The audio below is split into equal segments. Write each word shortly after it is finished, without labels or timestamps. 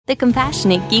the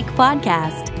Compassionate Geek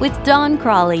Podcast with Don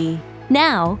Crawley.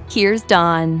 Now, here's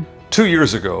Don. 2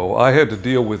 years ago, I had to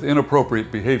deal with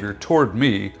inappropriate behavior toward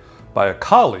me by a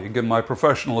colleague in my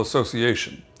professional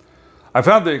association. I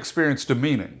found the experience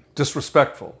demeaning,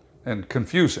 disrespectful, and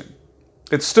confusing.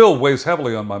 It still weighs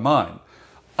heavily on my mind.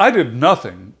 I did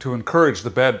nothing to encourage the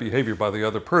bad behavior by the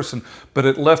other person, but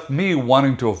it left me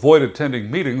wanting to avoid attending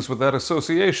meetings with that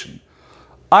association.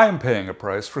 I am paying a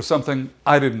price for something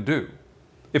I didn't do.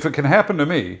 If it can happen to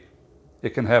me,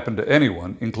 it can happen to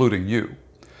anyone, including you.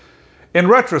 In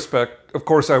retrospect, of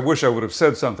course, I wish I would have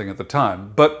said something at the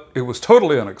time, but it was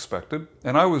totally unexpected,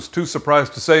 and I was too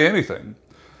surprised to say anything.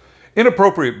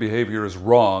 Inappropriate behavior is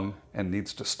wrong and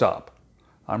needs to stop.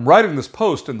 I'm writing this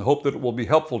post in the hope that it will be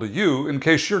helpful to you in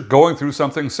case you're going through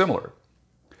something similar.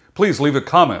 Please leave a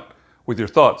comment with your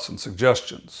thoughts and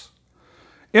suggestions.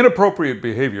 Inappropriate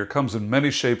behavior comes in many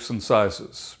shapes and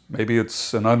sizes. Maybe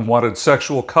it's an unwanted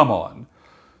sexual come-on.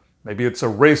 Maybe it's a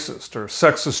racist or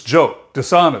sexist joke,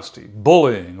 dishonesty,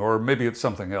 bullying, or maybe it's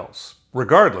something else.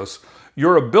 Regardless,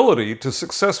 your ability to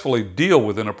successfully deal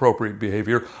with inappropriate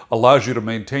behavior allows you to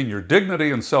maintain your dignity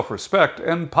and self-respect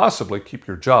and possibly keep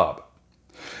your job.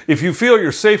 If you feel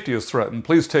your safety is threatened,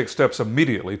 please take steps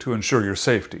immediately to ensure your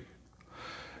safety.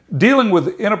 Dealing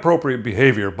with inappropriate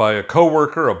behavior by a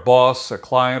coworker, a boss, a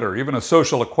client, or even a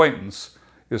social acquaintance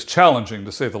is challenging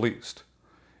to say the least.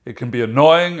 It can be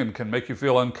annoying and can make you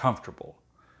feel uncomfortable.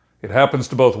 It happens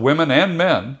to both women and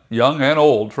men, young and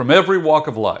old, from every walk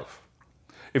of life.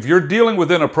 If you're dealing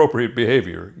with inappropriate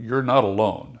behavior, you're not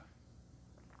alone.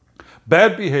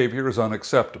 Bad behavior is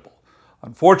unacceptable.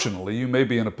 Unfortunately, you may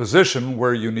be in a position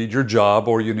where you need your job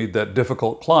or you need that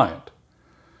difficult client.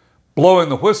 Blowing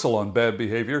the whistle on bad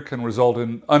behavior can result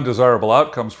in undesirable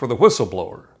outcomes for the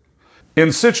whistleblower.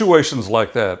 In situations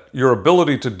like that, your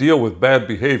ability to deal with bad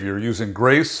behavior using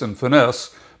grace and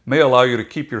finesse may allow you to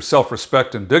keep your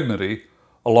self-respect and dignity,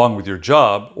 along with your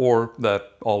job or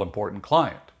that all-important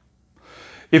client.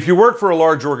 If you work for a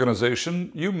large organization,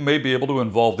 you may be able to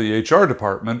involve the HR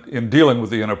department in dealing with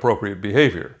the inappropriate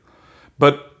behavior.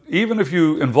 But even if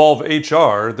you involve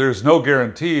HR, there's no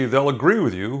guarantee they'll agree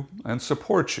with you and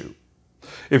support you.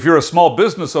 If you're a small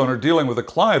business owner dealing with a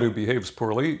client who behaves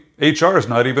poorly, HR is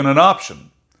not even an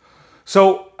option.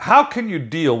 So how can you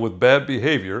deal with bad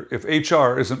behavior if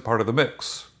HR isn't part of the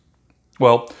mix?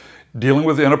 Well, dealing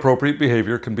with inappropriate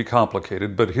behavior can be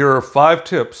complicated, but here are 5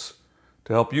 tips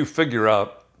to help you figure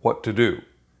out what to do.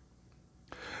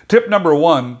 Tip number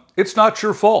 1, it's not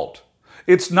your fault.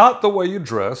 It's not the way you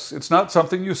dress. It's not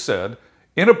something you said.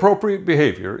 Inappropriate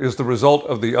behavior is the result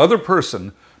of the other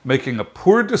person making a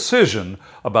poor decision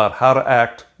about how to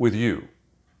act with you.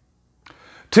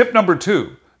 Tip number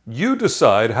 2, you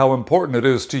decide how important it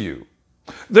is to you.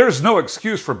 There's no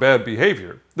excuse for bad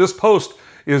behavior. This post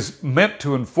is meant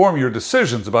to inform your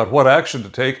decisions about what action to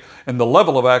take and the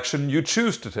level of action you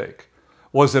choose to take.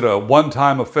 Was it a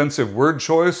one-time offensive word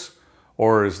choice,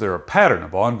 or is there a pattern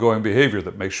of ongoing behavior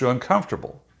that makes you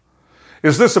uncomfortable?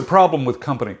 Is this a problem with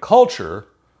company culture,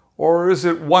 or is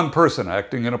it one person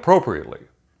acting inappropriately?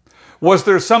 Was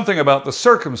there something about the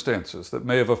circumstances that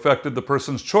may have affected the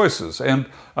person's choices, and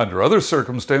under other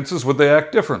circumstances, would they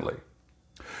act differently?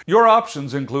 Your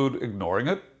options include ignoring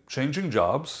it, changing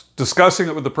jobs, discussing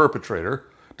it with the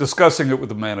perpetrator, discussing it with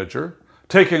the manager,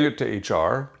 taking it to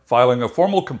HR, filing a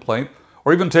formal complaint,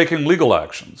 or even taking legal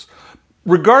actions.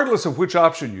 Regardless of which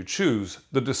option you choose,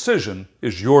 the decision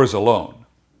is yours alone.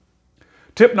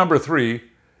 Tip number 3,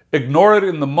 ignore it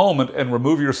in the moment and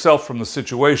remove yourself from the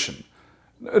situation.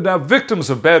 Now, victims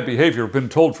of bad behavior have been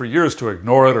told for years to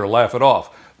ignore it or laugh it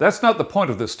off. That's not the point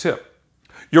of this tip.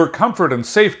 Your comfort and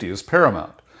safety is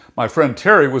paramount. My friend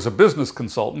Terry was a business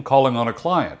consultant calling on a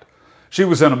client. She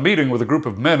was in a meeting with a group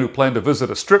of men who planned to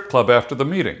visit a strip club after the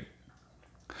meeting.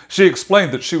 She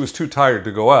explained that she was too tired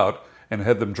to go out and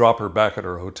had them drop her back at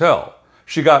her hotel.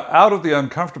 She got out of the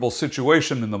uncomfortable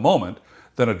situation in the moment,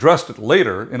 then addressed it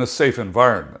later in a safe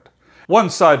environment. One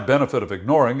side benefit of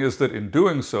ignoring is that in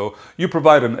doing so, you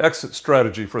provide an exit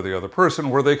strategy for the other person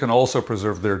where they can also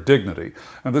preserve their dignity.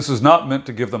 And this is not meant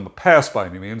to give them a pass by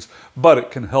any means, but it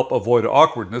can help avoid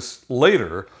awkwardness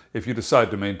later if you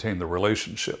decide to maintain the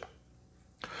relationship.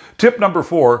 Tip number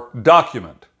 4,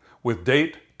 document with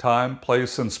date, time,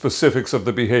 place, and specifics of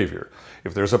the behavior.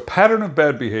 If there's a pattern of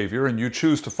bad behavior and you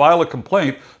choose to file a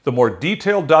complaint, the more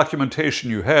detailed documentation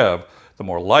you have, the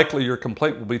more likely your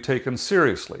complaint will be taken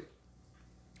seriously.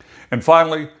 And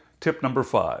finally, tip number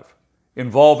 5,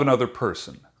 involve another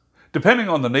person. Depending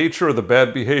on the nature of the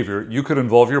bad behavior, you could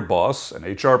involve your boss, an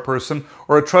HR person,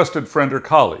 or a trusted friend or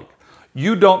colleague.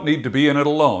 You don't need to be in it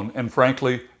alone, and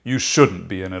frankly, You shouldn't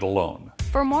be in it alone.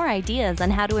 For more ideas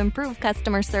on how to improve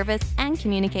customer service and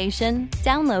communication,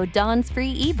 download Don's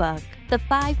free ebook, The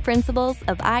 5 Principles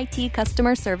of IT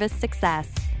Customer Service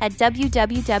Success, at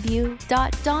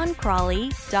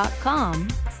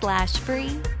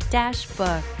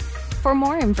www.doncrawley.com/free-book. For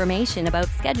more information about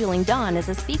scheduling Don as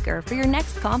a speaker for your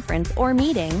next conference or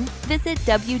meeting, visit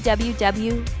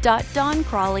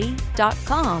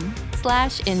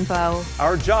www.doncrawley.com/info.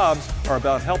 Our jobs are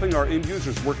about helping our end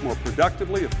users work more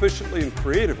productively, efficiently, and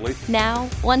creatively. Now,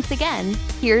 once again,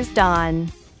 here's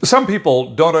Don. Some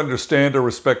people don't understand or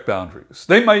respect boundaries.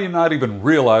 They may not even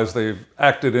realize they've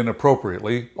acted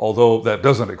inappropriately, although that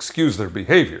doesn't excuse their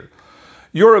behavior.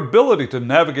 Your ability to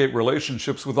navigate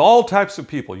relationships with all types of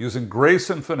people using grace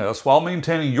and finesse while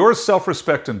maintaining your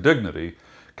self-respect and dignity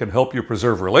can help you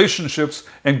preserve relationships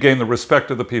and gain the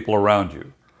respect of the people around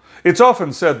you. It's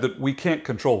often said that we can't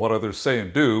control what others say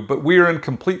and do, but we are in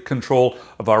complete control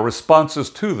of our responses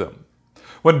to them.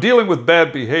 When dealing with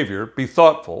bad behavior, be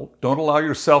thoughtful, don't allow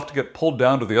yourself to get pulled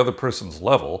down to the other person's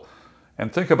level,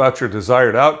 and think about your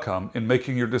desired outcome in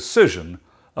making your decision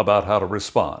about how to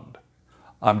respond.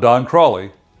 I'm Don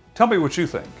Crawley. Tell me what you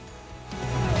think.